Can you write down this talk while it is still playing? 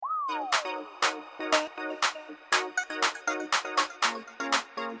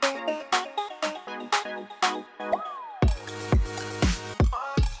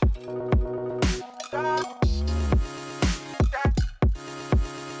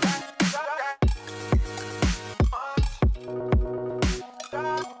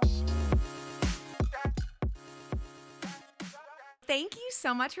Thank you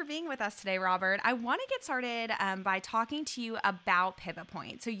so much for being with us today, Robert. I want to get started by talking to you about Pivot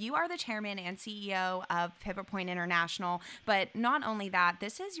Point. So, you are the chairman and CEO of Pivot Point International, but not only that,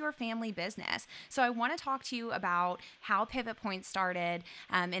 this is your family business. So, I want to talk to you about how Pivot Point started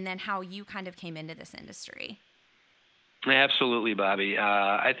and then how you kind of came into this industry. Absolutely, Bobby.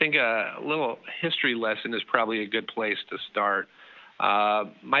 I think a little history lesson is probably a good place to start.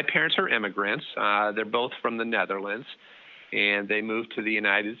 My parents are immigrants. They're both from the Netherlands, and they moved to the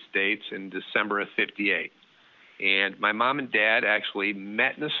United States in December of '58. And my mom and dad actually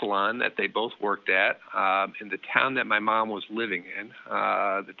met in a salon that they both worked at in the town that my mom was living in.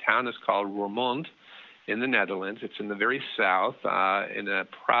 The town is called Roermond in the Netherlands. It's in the very south in a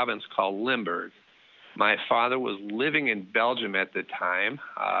province called Limburg. My father was living in Belgium at the time,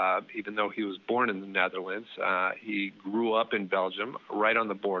 even though he was born in the Netherlands. He grew up in Belgium, right on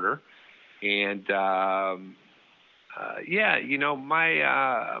the border. And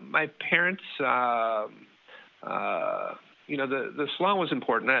my parents, the salon was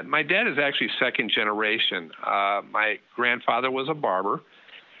important. My dad is actually second generation. My grandfather was a barber.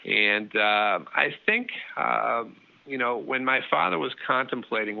 And I think, when my father was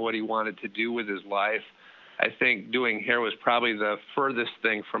contemplating what he wanted to do with his life, I think doing hair was probably the furthest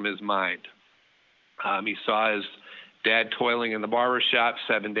thing from his mind. He saw his dad toiling in the barber shop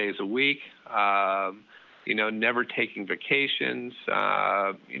 7 days a week, never taking vacations.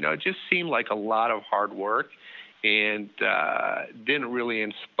 It just seemed like a lot of hard work and didn't really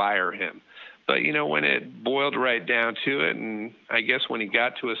inspire him. But, when it boiled right down to it, and I guess when he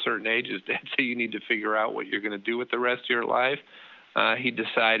got to a certain age, his dad said, you need to figure out what you're going to do with the rest of your life. He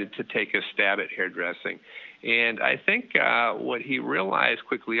decided to take a stab at hairdressing. And I think what he realized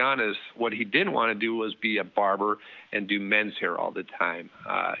quickly on is what he didn't want to do was be a barber and do men's hair all the time.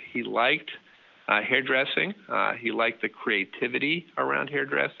 He liked hairdressing. He liked the creativity around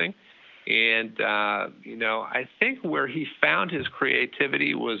hairdressing. And, I think where he found his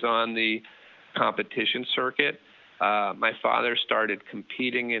creativity was on the competition circuit. My father started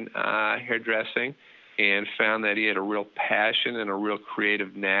competing in hairdressing and found that he had a real passion and a real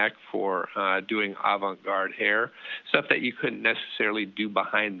creative knack for doing avant-garde hair, stuff that you couldn't necessarily do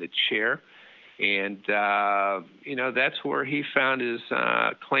behind the chair. And, that's where he found his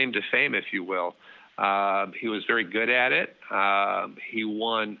claim to fame, if you will. He was very good at it. He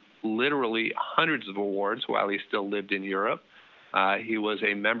won literally hundreds of awards while he still lived in Europe. He was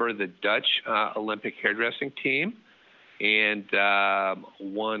a member of the Dutch Olympic hairdressing team and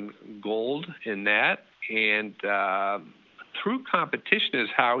won gold in that. And through competition is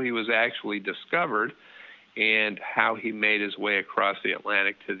how he was actually discovered and how he made his way across the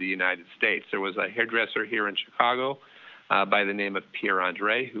Atlantic to the United States. There was a hairdresser here in Chicago by the name of Pierre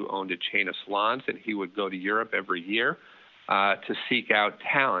Andre who owned a chain of salons, and he would go to Europe every year to seek out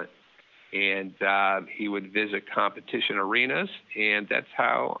talent. And he would visit competition arenas, and that's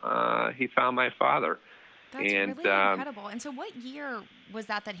how he found my father. That's really incredible. And so what year was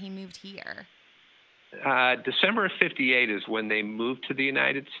that he moved here? December of '58 is when they moved to the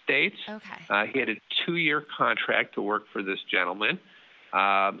United States. Okay. He had a 2-year contract to work for this gentleman.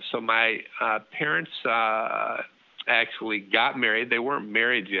 So my parents actually got married. They weren't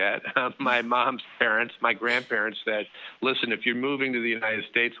married yet. My mom's parents, my grandparents said, listen, if you're moving to the United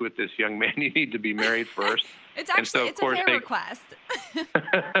States with this young man, you need to be married first. It's actually, it's a fair request.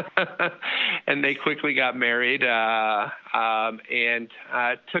 And they quickly got married and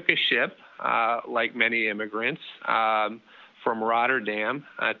took a ship, like many immigrants, from Rotterdam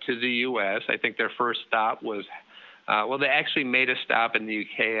to the U.S. I think their first stop was they actually made a stop in the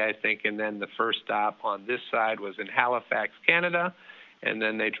UK, I think, and then the first stop on this side was in Halifax, Canada, and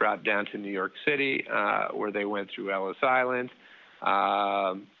then they dropped down to New York City, where they went through Ellis Island,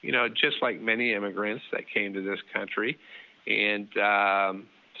 just like many immigrants that came to this country, and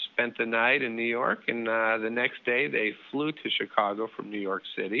spent the night in New York, and the next day they flew to Chicago from New York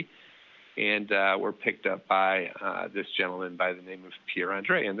City, and were picked up by this gentleman by the name of Pierre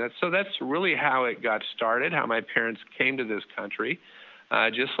Andre. And that's really how it got started, how my parents came to this country.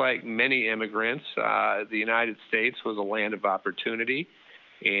 Just like many immigrants, the United States was a land of opportunity.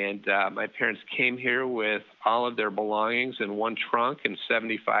 And my parents came here with all of their belongings in one trunk and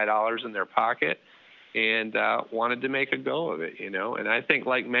 $75 in their pocket. and wanted to make a go of it, And I think,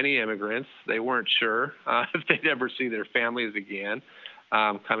 like many immigrants, they weren't sure if they'd ever see their families again.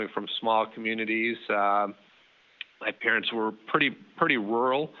 Coming from small communities, my parents were pretty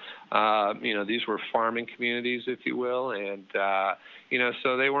rural. These were farming communities, if you will, and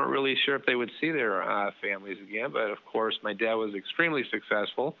so they weren't really sure if they would see their families again. But of course, my dad was extremely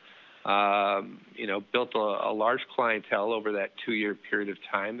successful. Built a large clientele over that 2-year period of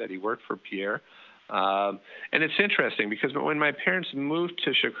time that he worked for Pierre. And it's interesting because when my parents moved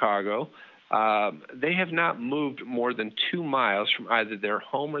to Chicago, they have not moved more than 2 miles from either their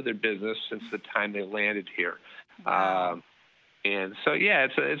home or their business since the time they landed here. Wow. And so, yeah,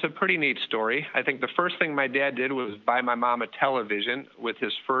 it's a pretty neat story. I think the first thing my dad did was buy my mom a television with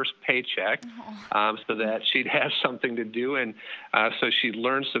his first paycheck, so that she'd have something to do, and so she'd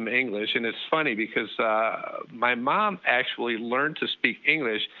learn some English. And it's funny because my mom actually learned to speak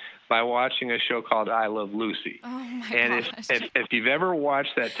English by watching a show called I Love Lucy. Oh my And gosh. if you've ever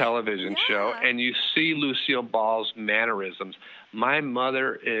watched that television show and you see Lucille Ball's mannerisms, my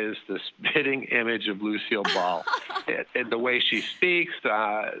mother is the spitting image of Lucille Ball. And the way she speaks,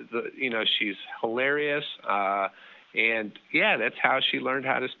 she's hilarious. And yeah, that's how she learned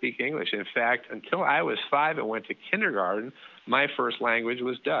how to speak English. In fact, until I was 5 and went to kindergarten, my first language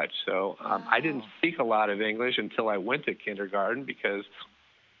was Dutch. So I didn't speak a lot of English until I went to kindergarten because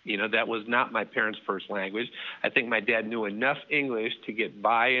that was not my parents' first language. I think my dad knew enough English to get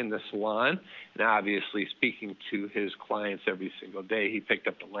by in the salon, and obviously speaking to his clients every single day, he picked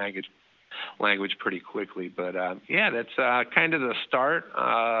up the language pretty quickly. But that's kind of the start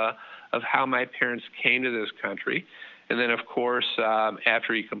of how my parents came to this country. And then, of course,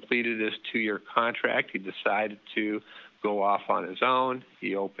 after he completed his 2-year contract, he decided to go off on his own.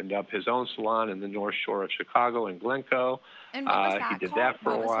 He opened up his own salon in the North Shore of Chicago in Glencoe. And what was that he did called? that for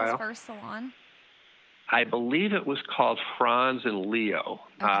what a was while. his first salon? I believe it was called Franz and Leo.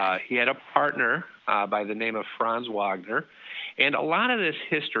 Okay. He had a partner by the name of Franz Wagner. And a lot of this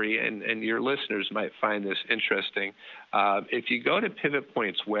history, and your listeners might find this interesting, if you go to Pivot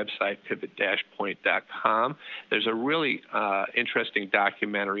Point's website, pivot-point.com, there's a really interesting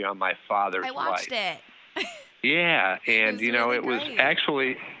documentary on my father's life. I watched it. Yeah, and really it was great.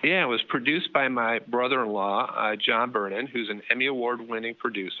 actually, it was produced by my brother-in-law, John Vernon, who's an Emmy Award-winning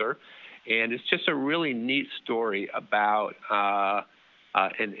producer, and it's just a really neat story about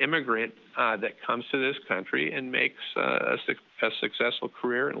an immigrant that comes to this country and makes a successful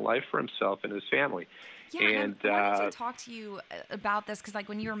career in life for himself and his family. Yeah, and I wanted to talk to you about this because,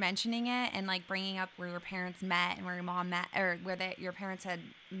 when you were mentioning it and bringing up where your parents met and where your mom met, or where your parents had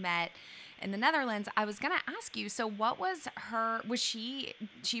met in the Netherlands, I was gonna ask you. So, what was she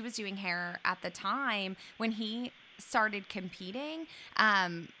was doing hair at the time when he started competing?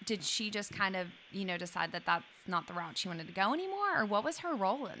 Did she just kind of decide that that's not the route she wanted to go anymore, or what was her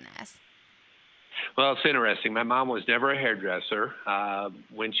role in this? Well, it's interesting. My mom was never a hairdresser.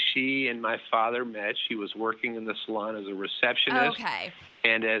 When she and my father met, she was working in the salon as a receptionist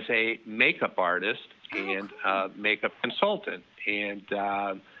and as a makeup artist and makeup consultant. And,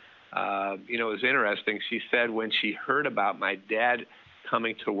 it was interesting. She said when she heard about my dad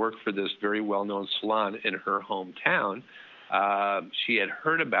coming to work for this very well-known salon in her hometown, she had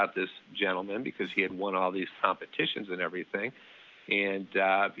heard about this gentleman because he had won all these competitions and everything. And,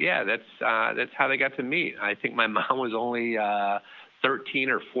 that's how they got to meet. I think my mom was only 13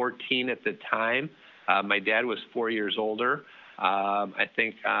 or 14 at the time. My dad was 4 years older. I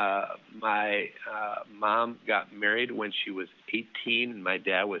think my mom got married when she was 18 and my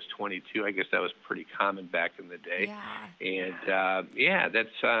dad was 22. I guess that was pretty common back in the day. Yeah. And,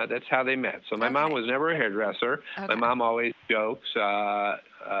 that's how they met. So my mom was never a hairdresser. Okay. My mom always jokes,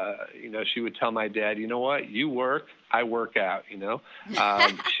 she would tell my dad, you know what, you work, I work out,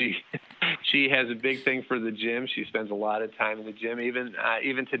 She has a big thing for the gym. She spends a lot of time in the gym. Even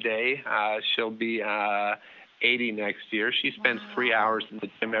today, she'll be 80 next year. She spends 3 hours in the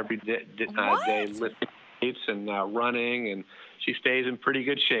gym every day lifting weights and running, and she stays in pretty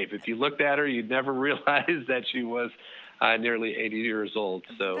good shape. If you looked at her, you'd never realize that she was nearly 80 years old.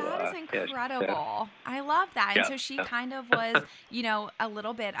 So that is incredible. I love that. And so she kind of was, a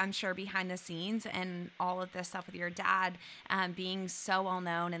little bit, I'm sure, behind the scenes and all of this stuff with your dad being so well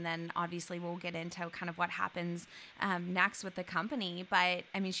known. And then obviously we'll get into kind of what happens next with the company. But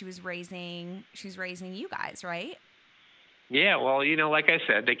I mean, she was raising you guys, right? Yeah, well, like I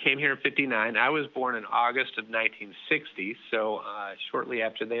said, they came here in 59. I was born in August of 1960, so shortly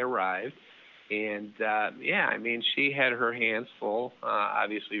after they arrived. And, she had her hands full,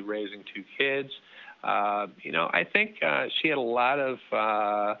 obviously raising 2 kids. I think she had a lot of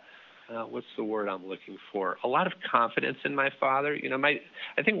what's the word I'm looking for? A lot of confidence in my father.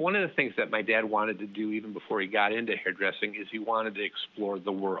 I think one of the things that my dad wanted to do even before he got into hairdressing is he wanted to explore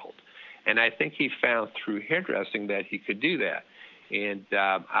the world. And I think he found through hairdressing that he could do that. And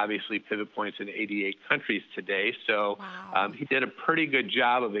obviously, Pivot Point's in 88 countries today. So Wow. he did a pretty good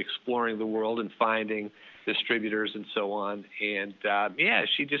job of exploring the world and finding distributors and so on. And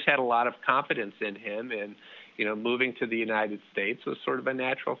she just had a lot of confidence in him. And moving to the United States was sort of a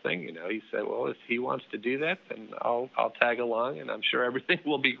natural thing. He said, well, if he wants to do that, then I'll tag along, and I'm sure everything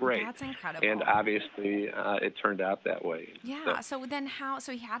will be great. That's incredible. And obviously, it turned out that way. Yeah. So then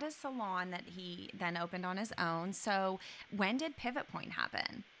so he had a salon that he then opened on his own. So when did Pivot Point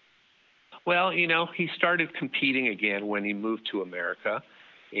happen? Well, he started competing again when he moved to America.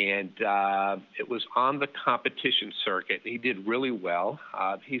 And it was on the competition circuit. He did really well.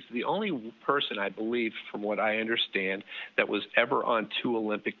 He's the only person, I believe, from what I understand, that was ever on two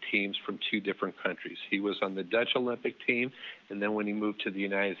Olympic teams from two different countries. He was on the Dutch Olympic team, and then when he moved to the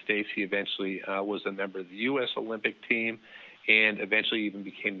United States, he eventually was a member of the U.S. Olympic team, and eventually even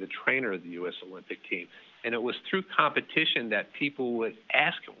became the trainer of the U.S. Olympic team. And it was through competition that people would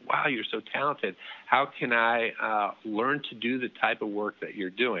ask him, wow, you're so talented. How can I learn to do the type of work that you're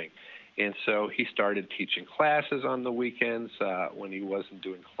doing? And so he started teaching classes on the weekends when he wasn't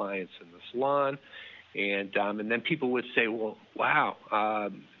doing clients in the salon. And then people would say, well, wow,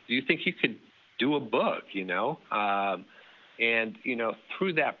 do you think you could do a book, And,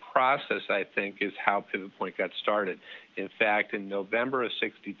 through that process, I think, is how Pivot Point got started. In fact, in November of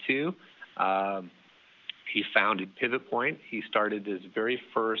 62, he founded Pivot Point. He started his very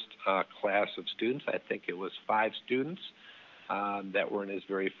first class of students. I think it was 5 students that were in his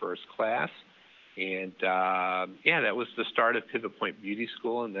very first class. And, that was the start of Pivot Point Beauty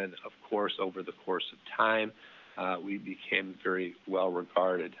School. And then, of course, over the course of time, we became very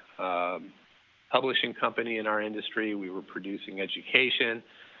well-regarded publishing company in our industry. We were producing education,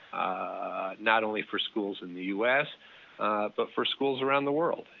 not only for schools in the U.S., but for schools around the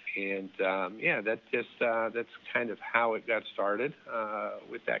world. And that's kind of how it got started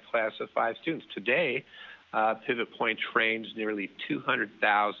with that class of 5 students. Today, Pivot Point trains nearly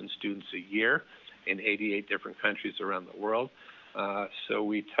 200,000 students a year in 88 different countries around the world. So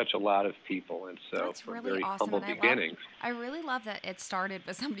we touch a lot of people, and so That's from really very awesome. humble And beginnings. I really love that it started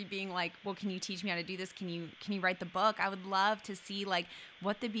with somebody being like, well, can you teach me how to do this? Can you write the book? I would love to see like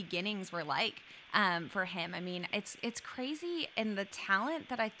what the beginnings were like for him. I mean, it's crazy, and the talent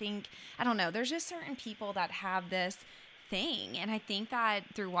that I don't know, there's just certain people that have this thing, and I think that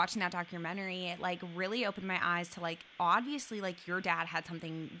through watching that documentary, it like really opened my eyes to like, obviously, like your dad had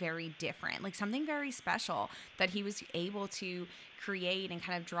something very different, like something very special that he was able to create and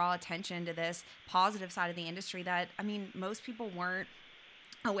kind of draw attention to this positive side of the industry that, I mean, most people weren't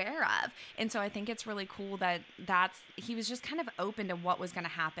aware of. And so I think it's really cool that he was just kind of open to what was going to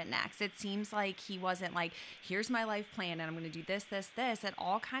happen next. It seems like he wasn't like, here's my life plan and I'm going to do this. It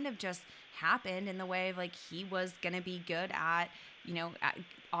all kind of just happened in the way of like, he was going to be good at,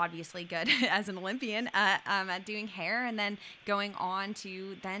 obviously good as an Olympian at doing hair, and then going on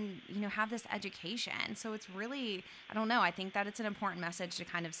to then, have this education. So it's really, I don't know, I think that it's an important message to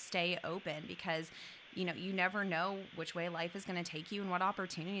kind of stay open, because you never know which way life is going to take you and what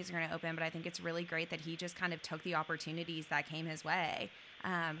opportunities are going to open. But I think it's really great that he just kind of took the opportunities that came his way.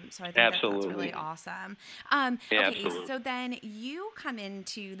 So I think that's really awesome. Okay, Absolutely. so then you come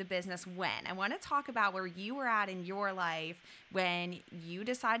into the business when? I want to talk about where you were at in your life when you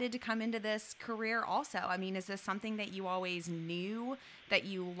decided to come into this career also. I mean, is this something that you always knew that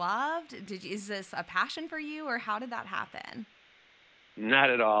you loved? Is this a passion for you, or how did that happen? Not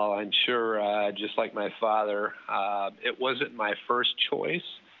at all. I'm sure, just like my father, it wasn't my first choice.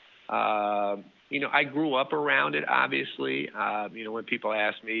 I grew up around it, obviously. When people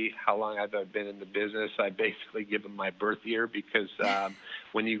ask me how long I've been in the business, I basically give them my birth year, because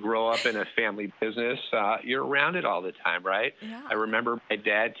when you grow up in a family business, you're around it all the time, right? Yeah. I remember my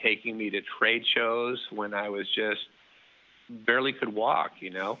dad taking me to trade shows when I was just barely could walk.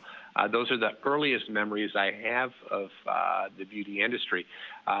 Those are the earliest memories I have of the beauty industry.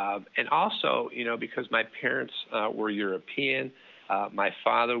 And also, because my parents were European, my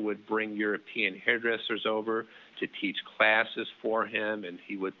father would bring European hairdressers over to teach classes for him, and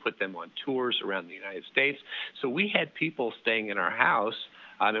he would put them on tours around the United States. So we had people staying in our house.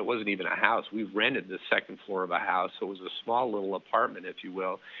 It wasn't even a house. We rented the second floor of a house, so it was a small little apartment, if you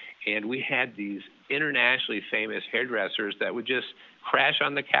will. And we had these internationally famous hairdressers that would just crash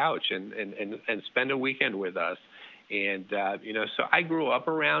on the couch and spend a weekend with us. And, so I grew up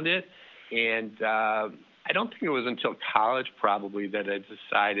around it. And, I don't think it was until college probably that I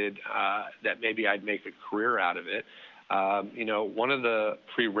decided that maybe I'd make a career out of it. One of the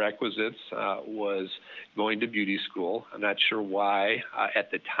prerequisites was going to beauty school. I'm not sure why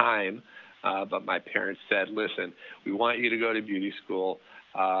at the time, but my parents said, listen, we want you to go to beauty school.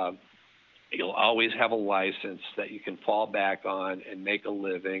 You'll always have a license that you can fall back on and make a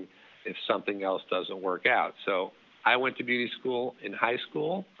living if something else doesn't work out. So I went to beauty school in high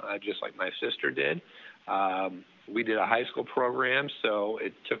school, just like my sister did. We did a high school program, so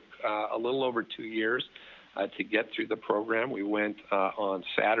it took a little over 2 years to get through the program. We went on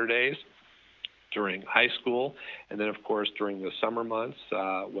Saturdays during high school, and then, of course, during the summer months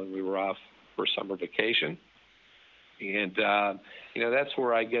when we were off for summer vacation. And, that's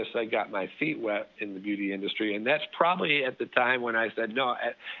where I guess I got my feet wet in the beauty industry. And that's probably at the time when I said, no,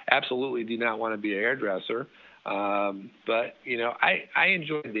 I absolutely do not want to be a hairdresser. But, I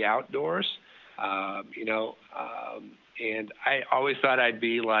enjoyed the outdoors, and I always thought I'd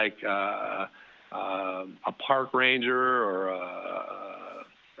be like a park ranger or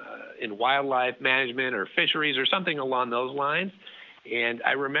in wildlife management or fisheries or something along those lines. And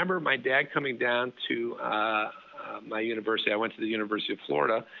I remember my dad coming down to my university. I went to the University of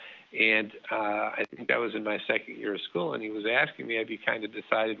Florida, and I think I was in my second year of school, and he was asking me, have you kind of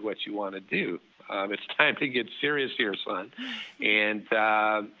decided what you want to do? It's time to get serious here, son. And,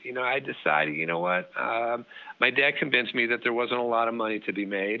 I decided, my dad convinced me that there wasn't a lot of money to be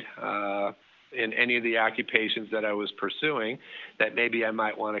made in any of the occupations that I was pursuing, that maybe I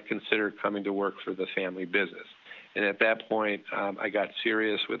might want to consider coming to work for the family business. And at that point, I got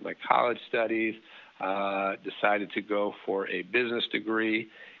serious with my college studies, decided to go for a business degree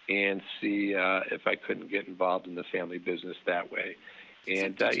and see if I couldn't get involved in the family business that way.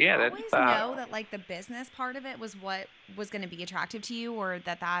 And so did you always know that like the business part of it was what was going to be attractive to you, or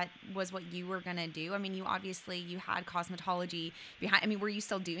that was what you were going to do? I mean, you had cosmetology behind. I mean, were you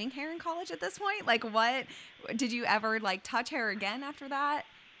still doing hair in college at this point? Like, what did you ever like touch hair again after that?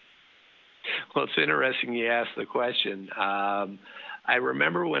 Well, it's interesting you asked the question. I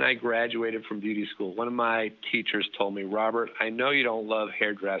remember when I graduated from beauty school, one of my teachers told me, Robert, I know you don't love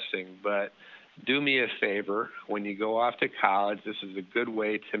hairdressing, but do me a favor. When you go off to college, this is a good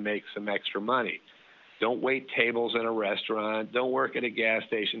way to make some extra money. Don't wait tables in a restaurant. Don't work at a gas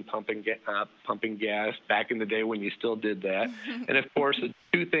station pumping gas back in the day when you still did that. And, of course, the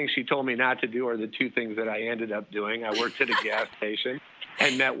two things she told me not to do are the two things that I ended up doing. I worked at a gas station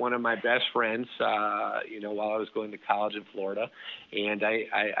and met one of my best friends, while I was going to college in Florida. And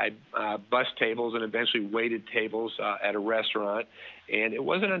I bussed tables and eventually waited tables at a restaurant. And it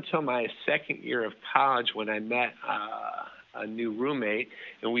wasn't until my second year of college when I met a new roommate,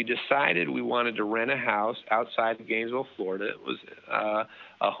 and we decided we wanted to rent a house outside of Gainesville, Florida. It was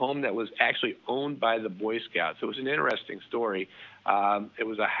a home that was actually owned by the Boy Scouts. It was an interesting story. It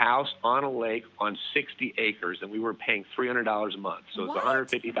was a house on a lake on 60 acres, and we were paying $300 a month. So it was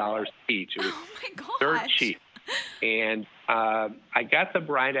 $150 each. It was dirt cheap. And I got the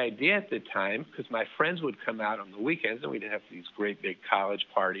bright idea at the time because my friends would come out on the weekends, and we'd have these great big college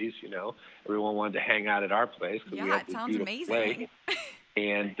parties. Everyone wanted to hang out at our place. Yeah, we had it sounds amazing. Lake.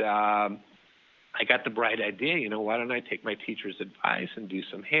 And I got the bright idea, why don't I take my teacher's advice and do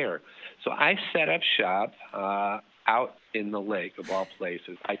some hair? So I set up shop out in the lake, of all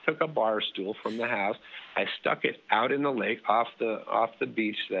places. I took a bar stool from the house. I stuck it out in the lake off the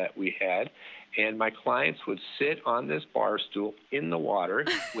beach that we had, and my clients would sit on this bar stool in the water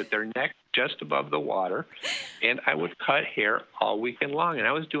with their neck just above the water, and I would cut hair all weekend long. And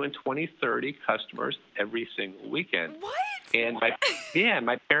I was doing 20, 30 customers every single weekend. What? And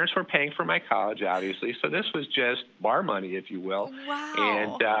my parents were paying for my college, obviously, so this was just bar money, if you will. Wow.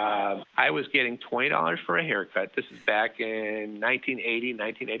 And I was getting $20 for a haircut. This is back in 1980,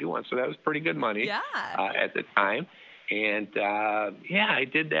 1981, so that was pretty good money at the time. And, I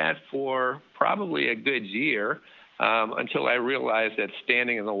did that for probably a good year until I realized that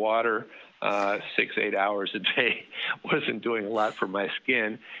standing in the water 6-8 hours a day wasn't doing a lot for my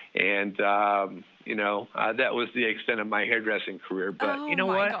skin. And, that was the extent of my hairdressing career. But you know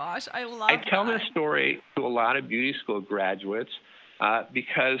what? Oh, my gosh. I love that. I tell this story to a lot of beauty school graduates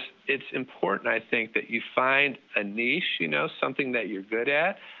because it's important, I think, that you find a niche, something that you're good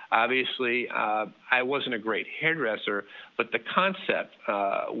at. Obviously, I wasn't a great hairdresser, but the concept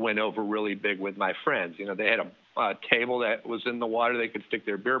went over really big with my friends. They had a table that was in the water they could stick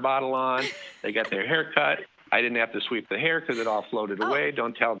their beer bottle on. They got their hair cut. I didn't have to sweep the hair because it all floated away.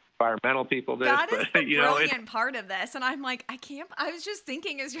 Don't tell environmental people this. That is the brilliant part of this. And I'm like, I was just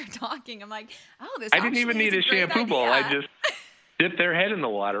thinking as you're talking, I'm like, oh, this I didn't even need a shampoo bowl. I just dip their head in the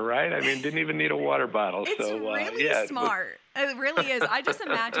water, right? I mean, didn't even need a water bottle. It's So, really yeah, it was. smart. It really is. I just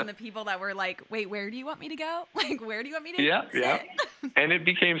imagine the people that were like, wait, where do you want me to go? Like, where do you want me to Yeah, yeah. sit? And it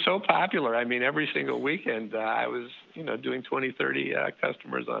became so popular. I mean, every single weekend I was, doing 20, 30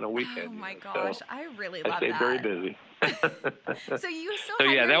 customers on a Oh weekend. my So gosh, I really I love stayed very that. busy. So you still So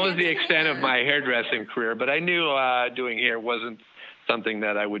had yeah, your that was hands the in extent of hair. my hairdressing career. But I knew doing hair wasn't something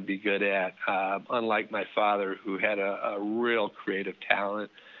that I would be good at. Unlike my father, who had a real creative talent,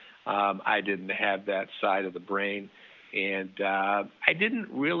 I didn't have that side of the brain. And I didn't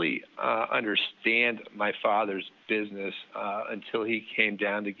really understand my father's business until he came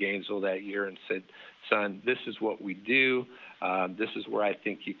down to Gainesville that year and said, "Son, this is what we do. This is where I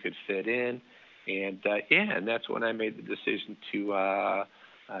think you could fit in." And that's when I made the decision to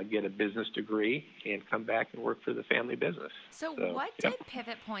get a business degree and come back and work for the family business. So So, what yep. did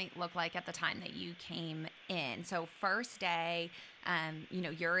Pivot Point look like at the time that you came in? So first day,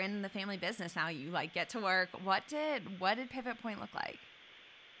 you're in the family business now. You like get to work. What did Pivot Point look like?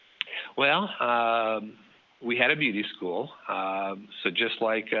 Well, we had a beauty school. So just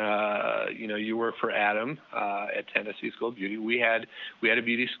like you work for Adam at Tennessee School of Beauty, we had a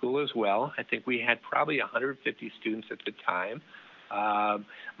beauty school as well. I think we had probably 150 students at the time.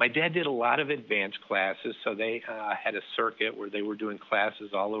 My dad did a lot of advanced classes, so they had a circuit where they were doing classes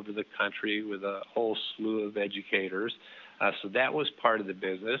all over the country with a whole slew of educators. So that was part of the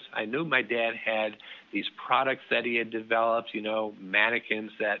business. I knew my dad had these products that he had developed,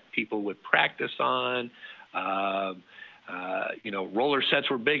 mannequins that people would practice on. Roller sets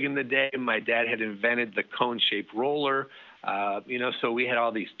were big in the day. My dad had invented the cone-shaped roller. So we had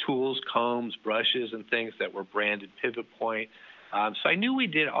all these tools, combs, brushes, and things that were branded Pivot Point. So I knew we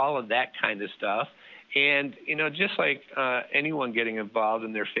did all of that kind of stuff. And, just like anyone getting involved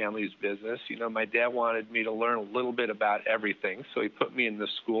in their family's business, my dad wanted me to learn a little bit about everything. So he put me in the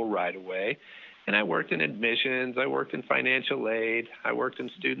school right away. And I worked in admissions. I worked in financial aid. I worked in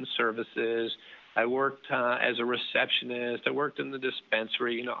student services. I worked as a receptionist. I worked in the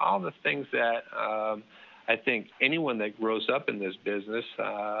dispensary, all the things that I think anyone that grows up in this business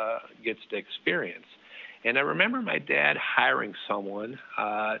gets to experience. And I remember my dad hiring someone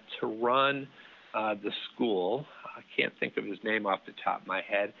to run the school. I can't think of his name off the top of my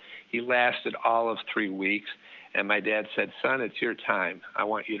head. He lasted all of 3 weeks, and my dad said, "Son, it's your time. I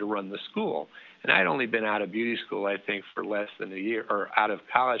want you to run the school." And I'd only been out of beauty school, I think, for less than a year, or out of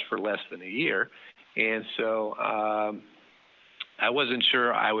college for less than a year. And so I wasn't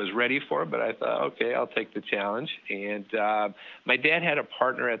sure I was ready for it, but I thought, okay, I'll take the challenge. And my dad had a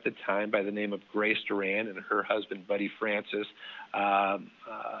partner at the time by the name of Grace Duran, and her husband, Buddy Francis,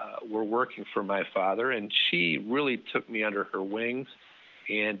 were working for my father. And she really took me under her wings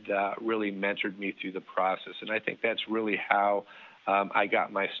and really mentored me through the process. And I think that's really how I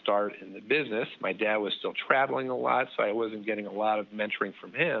got my start in the business. My dad was still traveling a lot, so I wasn't getting a lot of mentoring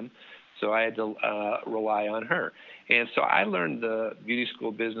from him. So I had to rely on her. And so I learned the beauty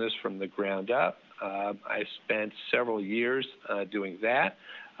school business from the ground up. I spent several years doing that.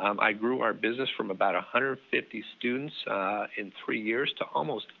 I grew our business from about 150 students in 3 years to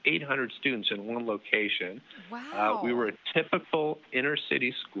almost 800 students in one location. Wow. We were a typical inner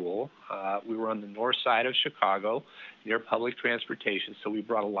city school. We were on the north side of Chicago near public transportation, so we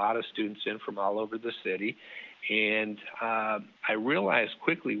brought a lot of students in from all over the city. And I realized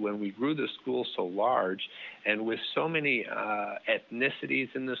quickly when we grew the school so large and with so many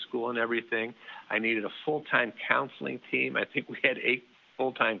ethnicities in the school and everything, I needed a full-time counseling team. I think we had 8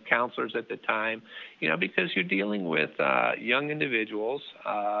 full-time counselors at the time, because you're dealing with young individuals,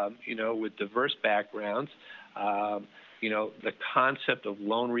 with diverse backgrounds. The concept of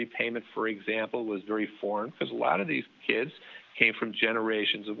loan repayment, for example, was very foreign because a lot of these kids came from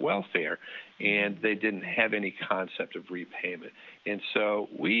generations of welfare, and they didn't have any concept of repayment. And so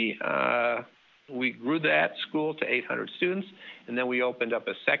we grew that school to 800 students, and then we opened up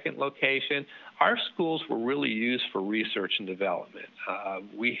a second location. Our schools were really used for research and development.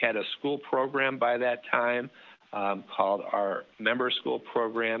 We had a school program by that time called our member school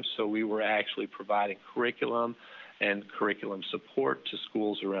program, so we were actually providing curriculum and curriculum support to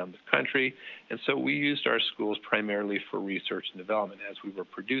schools around the country. And so we used our schools primarily for research and development. As we were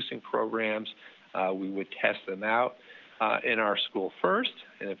producing programs, we would test them out in our school first,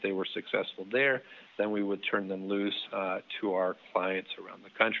 and if they were successful there, then we would turn them loose to our clients around the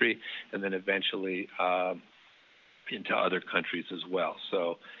country, and then eventually into other countries as well.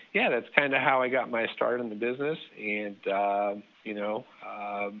 So, yeah, that's kind of how I got my start in the business. And,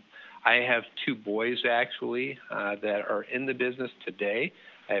 I have 2 boys, actually, that are in the business today.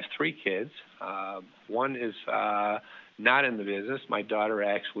 I have 3 kids. One is not in the business. My daughter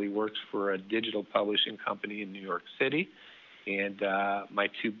actually works for a digital publishing company in New York City. And my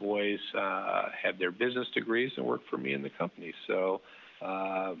two boys have their business degrees and work for me in the company. So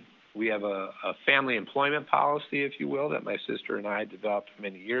we have a family employment policy, if you will, that my sister and I developed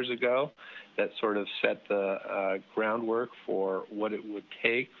many years ago that sort of set the groundwork for what it would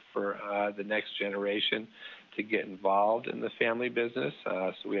take for the next generation to get involved in the family business.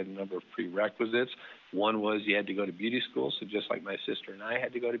 So we had a number of prerequisites. One was you had to go to beauty school, so just like my sister and I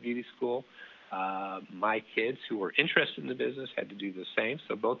had to go to beauty school. My kids who were interested in the business had to do the same.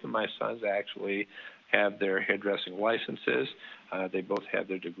 So both of my sons actually have their hairdressing licenses. They both have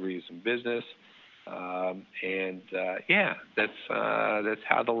their degrees in business. That's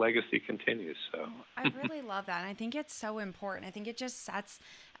how the legacy continues. So I really love that. And I think it's so important. I think it just sets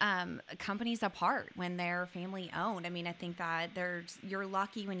companies apart when they're family owned. I mean, I think that you're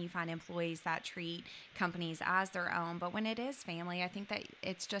lucky when you find employees that treat companies as their own, but when it is family, I think that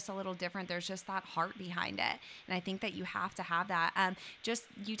it's just a little different. There's just that heart behind it. And I think that you have to have that. Just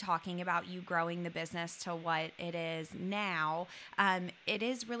you talking about you growing the business to what it is now, it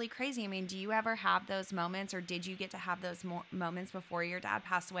is really crazy. I mean, do you ever have those moments, or did you get to have those moments before your dad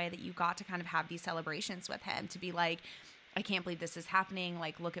passed away that you got to kind of have these celebrations with him to be like, I can't believe this is happening.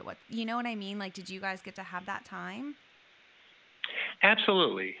 Like, look at what, you know what I mean? Like, did you guys get to have that time?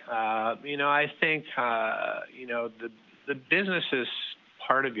 Absolutely. I think, the business is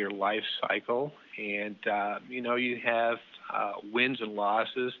part of your life cycle. And, you have wins and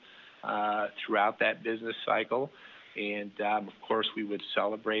losses throughout that business cycle. And, of course, we would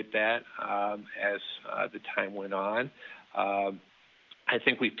celebrate that as the time went on. I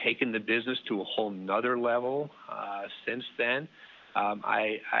think we've taken the business to a whole nother level since then.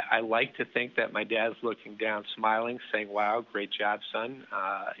 I like to think that my dad's looking down, smiling, saying, wow, great job, son.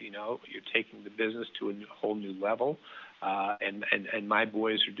 You're taking the business to a whole new level. And my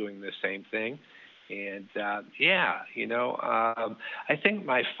boys are doing the same thing. And, I think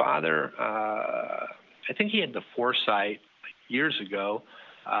my father, I think he had the foresight years ago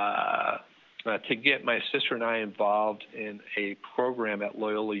to get my sister and I involved in a program at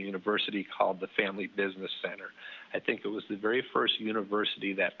Loyola University called the Family Business Center. I think it was the very first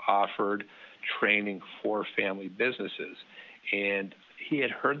university that offered training for family businesses. And he had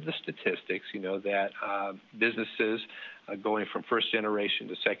heard the statistics, that businesses going from first generation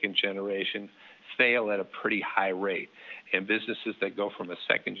to second generation fail at a pretty high rate. And businesses that go from a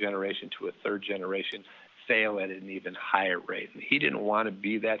second generation to a third generation fail at an even higher rate. And he didn't want to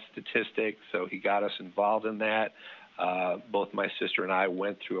be that statistic, so he got us involved in that. Both my sister and I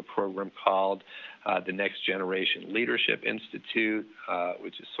went through a program called the Next Generation Leadership Institute,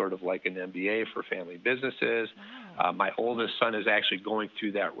 which is sort of like an MBA for family businesses. Wow. My oldest son is actually going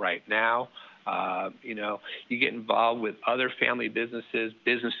through that right now. You get involved with other family businesses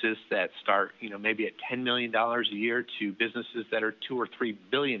that start, maybe at $10 million a year to businesses that are $2 or $3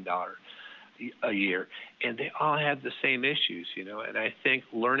 billion a year, and they all have the same issues, and I think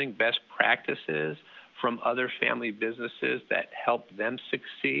learning best practices from other family businesses that help them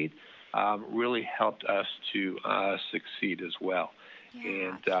succeed really helped us to succeed as well.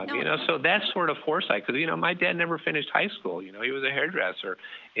 Yeah. And, so that's sort of foresight because, my dad never finished high school. He was a hairdresser,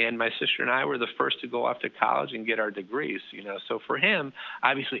 and my sister and I were the first to go off to college and get our degrees, So for him,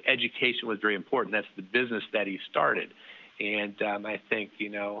 obviously education was very important. That's the business that he started. And I think,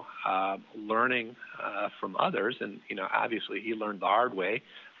 learning from others, and, obviously he learned the hard way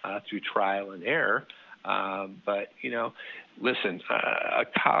through trial and error. But, listen, a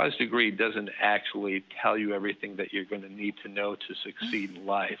college degree doesn't actually tell you everything that you're going to need to know to succeed in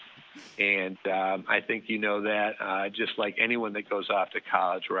life. And I think that just like anyone that goes off to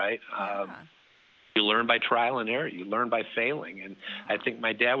college, right? You learn by trial and error. You learn by failing. And I think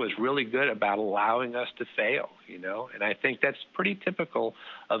my dad was really good about allowing us to fail, and I think that's pretty typical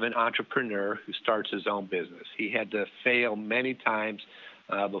of an entrepreneur who starts his own business. He had to fail many times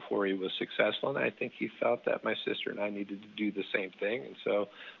before he was successful, and I think he felt that my sister and I needed to do the same thing. And so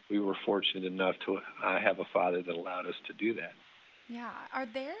we were fortunate enough to have a father that allowed us to do that. Yeah. Are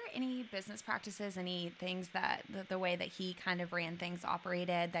there any business practices, any things that the way that he kind of ran things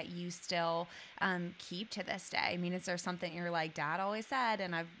operated that you still keep to this day? I mean, is there something you're like, Dad always said,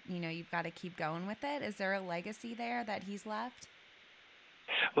 and you've got to keep going with it? Is there a legacy there that he's left?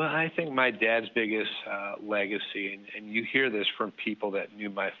 Well, I think my dad's biggest legacy, and you hear this from people that knew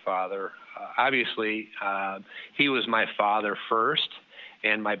my father, obviously he was my father first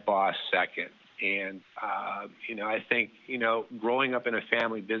and my boss second. And, I think, growing up in a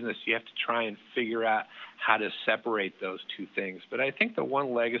family business, you have to try and figure out how to separate those two things. But I think the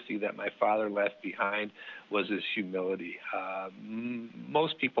one legacy that my father left behind was his humility.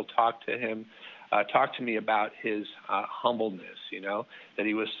 Most people talk to me about his humbleness, that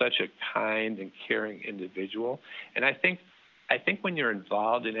he was such a kind and caring individual. And I think when you're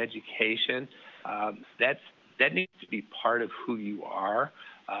involved in education, that needs to be part of who you are,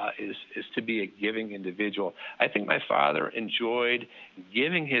 is to be a giving individual. I think my father enjoyed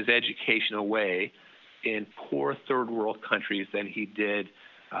giving his education away in poor third world countries than he did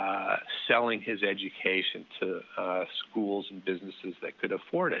selling his education to schools and businesses that could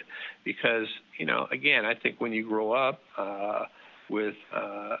afford it. Because, again, I think when you grow up with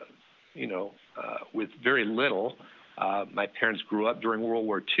very little, my parents grew up during World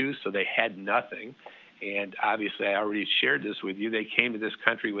War II, so they had nothing. And obviously, I already shared this with you. They came to this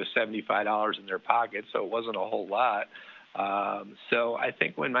country with $75 in their pocket, so it wasn't a whole lot. So I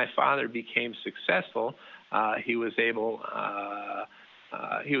think when my father became successful, he was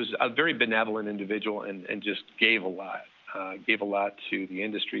a very benevolent individual and just gave a lot to the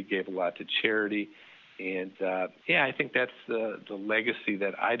industry, gave a lot to charity. And, I think that's the legacy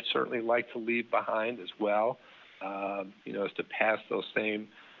that I'd certainly like to leave behind as well, is to pass those same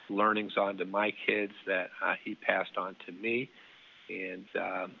learnings on to my kids that he passed on to me. And,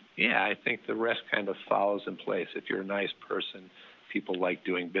 I think the rest kind of follows in place. If you're a nice person, people like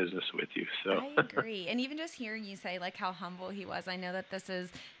doing business with you. So I agree. And even just hearing you say like how humble he was, I know that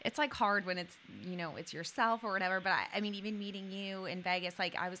it's like hard when it's, it's yourself or whatever. But I mean, even meeting you in Vegas,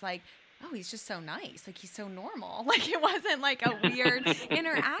 like I was like, oh, he's just so nice. Like he's so normal. Like it wasn't like a weird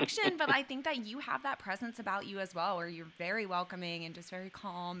interaction, but I think that you have that presence about you as well, where you're very welcoming and just very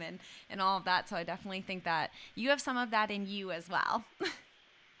calm and all of that. So I definitely think that you have some of that in you as well.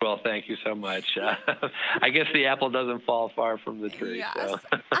 Well, thank you so much. I guess the apple doesn't fall far from the tree. Yes.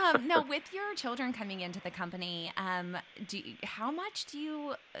 So. Now, with your children coming into the company, how much do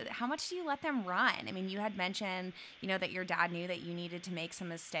you let them run? I mean, you had mentioned, that your dad knew that you needed to make some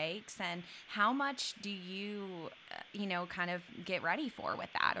mistakes, and how much do you, kind of get ready for with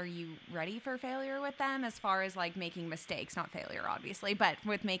that? Are you ready for failure with them as far as like making mistakes, not failure, obviously, but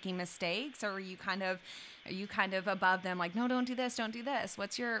with making mistakes, or are you kind of above them, like, no, don't do this, don't do this?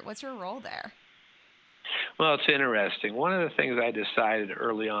 What's your role there? Well, it's interesting. One of the things I decided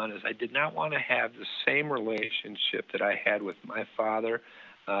early on is I did not want to have the same relationship that I had with my father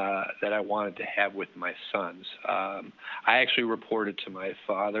that I wanted to have with my sons. I actually reported to my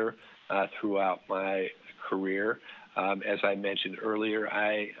father throughout my career. As I mentioned earlier,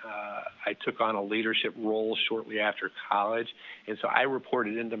 I took on a leadership role shortly after college, and so I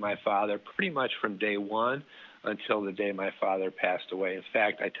reported into my father pretty much from day one until the day my father passed away. In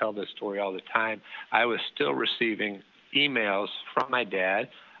fact, I tell this story all the time. I was still receiving emails from my dad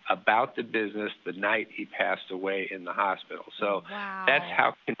about the business the night he passed away in the hospital. So Wow. That's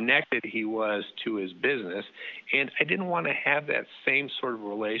how connected he was to his business. And I didn't want to have that same sort of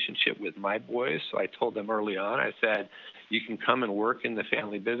relationship with my boys. So I told them early on, I said, you can come and work in the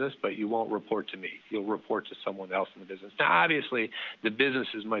family business, but you won't report to me. You'll report to someone else in the business. Now, obviously, the business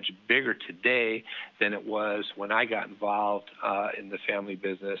is much bigger today than it was when I got involved in the family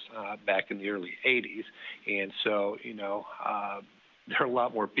business back in the early 80s. And so, there are a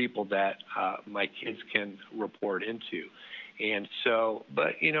lot more people that my kids can report into. And so,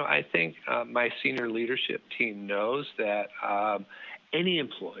 but, I think my senior leadership team knows that any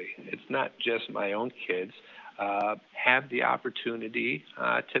employee, it's not just my own kids, have the opportunity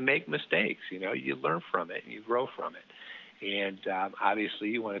to make mistakes. You learn from it and you grow from it. And obviously,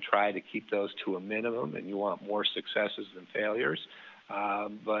 you want to try to keep those to a minimum, and you want more successes than failures.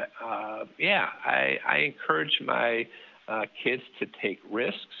 But I encourage my kids to take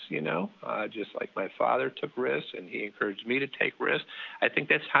risks, just like my father took risks, and he encouraged me to take risks. I think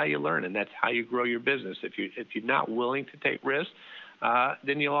that's how you learn, and that's how you grow your business. If you're not willing to take risks,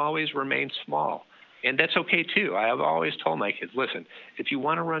 then you'll always remain small. And that's okay, too. I have always told my kids, listen, if you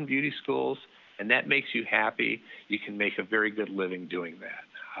want to run beauty schools and that makes you happy, you can make a very good living doing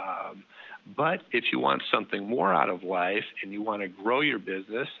that. But if you want something more out of life and you want to grow your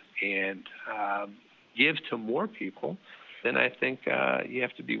business and give to more people, then I think you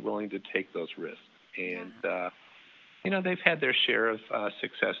have to be willing to take those risks. And, they've had their share of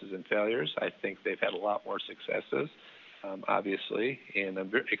successes and failures. I think they've had a lot more successes, obviously, and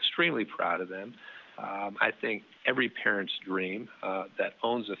I'm extremely proud of them. I think every parent's dream that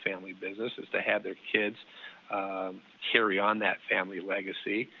owns a family business is to have their kids carry on that family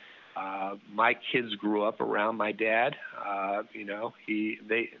legacy. My kids grew up around my dad.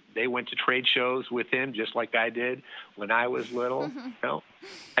 They went to trade shows with him just like I did when I was little.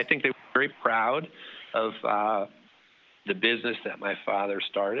 I think they were very proud of the business that my father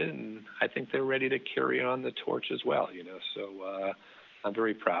started, and I think they're ready to carry on the torch as well. So I'm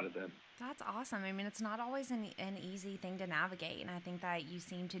very proud of them. That's awesome. I mean, it's not always an easy thing to navigate. And I think that you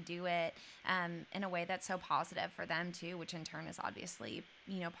seem to do it in a way that's so positive for them, too, which in turn is obviously,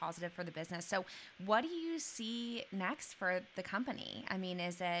 positive for the business. So what do you see next for the company? I mean,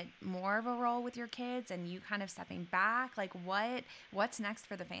 is it more of a role with your kids and you kind of stepping back? Like what's next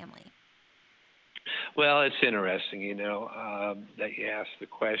for the family? Well, it's interesting, that you asked the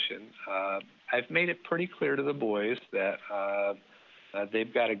question. I've made it pretty clear to the boys that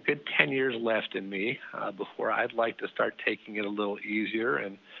they've got a good 10 years left in me before I'd like to start taking it a little easier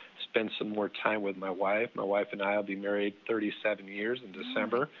and spend some more time with my wife. My wife and I will be married 37 years in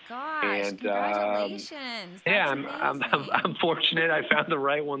December. Oh my gosh, and congratulations. Yeah, That's I'm fortunate. I found the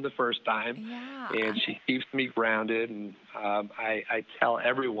right one the first time. Yeah. And she keeps me grounded. And I tell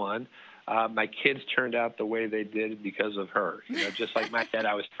everyone, my kids turned out the way they did because of her. Just like my dad,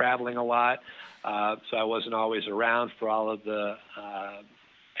 I was traveling a lot, so I wasn't always around for all of the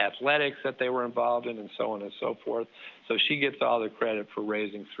athletics that they were involved in and so on and so forth. So she gets all the credit for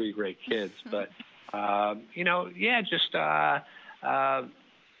raising three great kids. But, I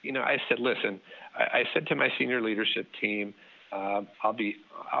said, listen, I said to my senior leadership team, I'll be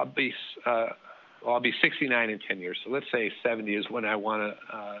 69 in 10 years. So let's say 70 is when I want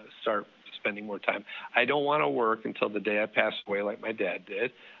to start spending more time. I don't want to work until the day I pass away like my dad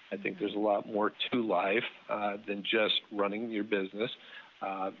did. I think there's a lot more to life than just running your business.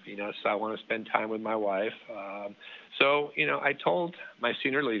 So I want to spend time with my wife. I told my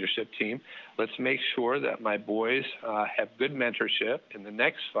senior leadership team, let's make sure that my boys have good mentorship in the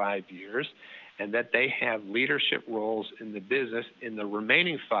next 5 years and that they have leadership roles in the business in the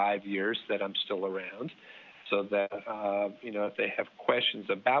remaining 5 years that I'm still around, so that, if they have questions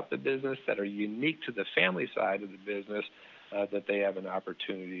about the business that are unique to the family side of the business, that they have an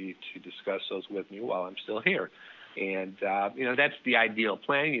opportunity to discuss those with me while I'm still here. And, that's the ideal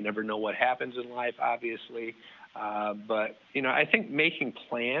plan. You never know what happens in life, obviously. But I think making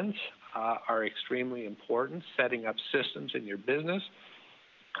plans are extremely important, setting up systems in your business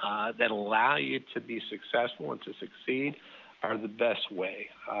that allow you to be successful and to succeed are the best way.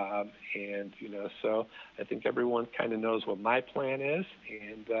 So I think everyone kind of knows what my plan is,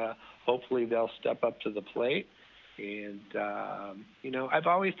 and hopefully they'll step up to the plate. And, I've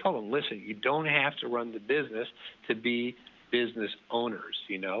always told them, listen, you don't have to run the business to be business owners.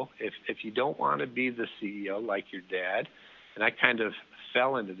 If you don't want to be the CEO like your dad, and I kind of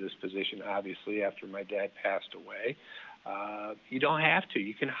fell into this position, obviously, after my dad passed away, you don't have to.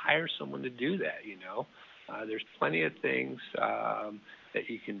 You can hire someone to do that, There's plenty of things that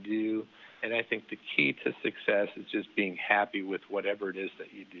you can do, and I think the key to success is just being happy with whatever it is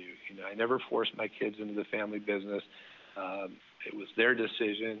that you do. I never forced my kids into the family business. It was their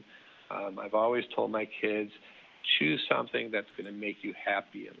decision. I've always told my kids, choose something that's going to make you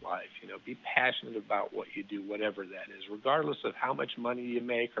happy in life. Be passionate about what you do, whatever that is, regardless of how much money you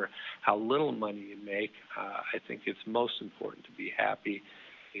make or how little money you make. I think it's most important to be happy.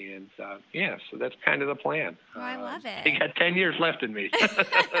 And, so that's kind of the plan. Oh, I love it. I got 10 years left in me.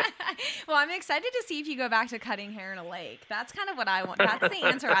 Well, I'm excited to see if you go back to cutting hair in a lake. That's kind of what I want. That's the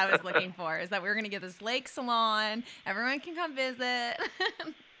answer I was looking for, is that we're going to get this lake salon. Everyone can come visit.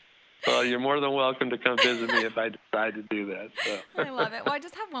 Well, you're more than welcome to come visit me if I decide to do that. So. I love it. Well, I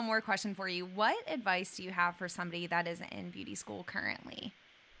just have one more question for you. What advice do you have for somebody that is in beauty school currently?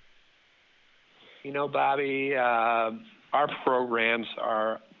 Bobby, our programs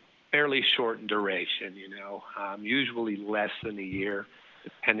are fairly short in duration, usually less than a year,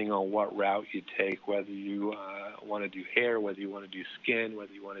 depending on what route you take, whether you want to do hair, whether you want to do skin,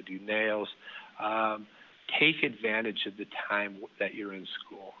 whether you want to do nails. Take advantage of the time that you're in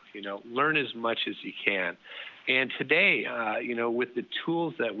school. Learn as much as you can. And today, with the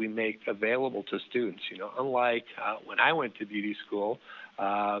tools that we make available to students, unlike when I went to beauty school,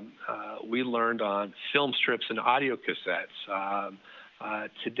 we learned on film strips and audio cassettes.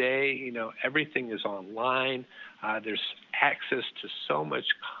 Today, everything is online. There's access to so much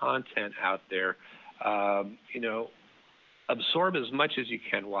content out there. Absorb as much as you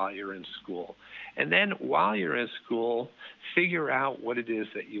can while you're in school. And then while you're in school, figure out what it is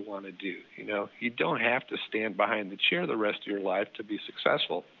that you want to do. You don't have to stand behind the chair the rest of your life to be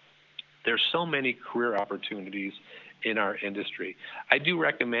successful. There's so many career opportunities in our industry. I do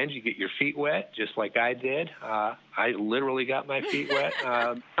recommend you get your feet wet, just like I did. I literally got my feet wet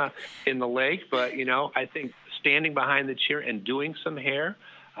in the lake, but I think standing behind the chair and doing some hair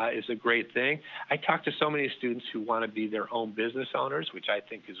is a great thing. I talk to so many students who want to be their own business owners, which I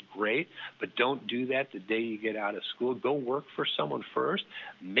think is great, but don't do that the day you get out of school. Go work for someone first.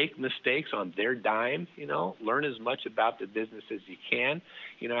 Make mistakes on their dime, learn as much about the business as you can.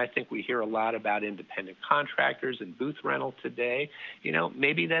 I think we hear a lot about independent contractors and booth rental today.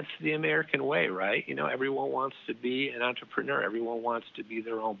 Maybe that's the American way, right? Everyone wants to be an entrepreneur. Everyone wants to be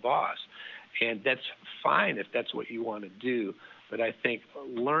their own boss. And that's fine if that's what you want to do. But I think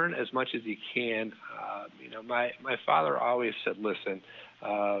learn as much as you can. My father always said, listen,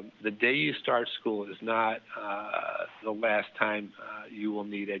 the day you start school is not the last time you will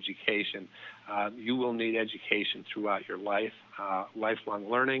need education. You will need education throughout your life. Lifelong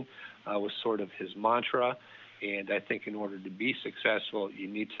learning was sort of his mantra. And I think in order to be successful, you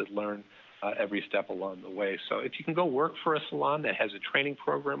need to learn every step along the way. So if you can go work for a salon that has a training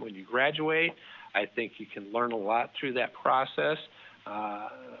program when you graduate, I think you can learn a lot through that process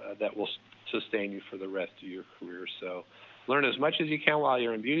that will sustain you for the rest of your career. So learn as much as you can while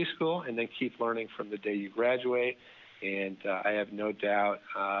you're in beauty school, and then keep learning from the day you graduate. And I have no doubt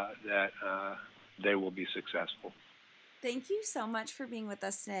that they will be successful. Thank you so much for being with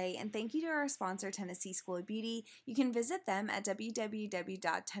us today, and thank you to our sponsor, Tennessee School of Beauty. You can visit them at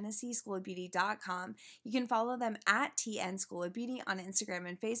www.tennesseeschoolofbeauty.com. You can follow them at TN School of Beauty on Instagram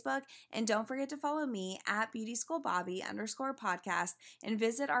and Facebook, and don't forget to follow me at beautyschoolbobby_podcast, and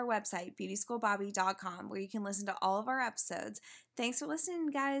visit our website, beautyschoolbobby.com, where you can listen to all of our episodes. Thanks for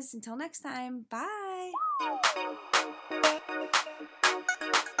listening, guys. Until next time, bye.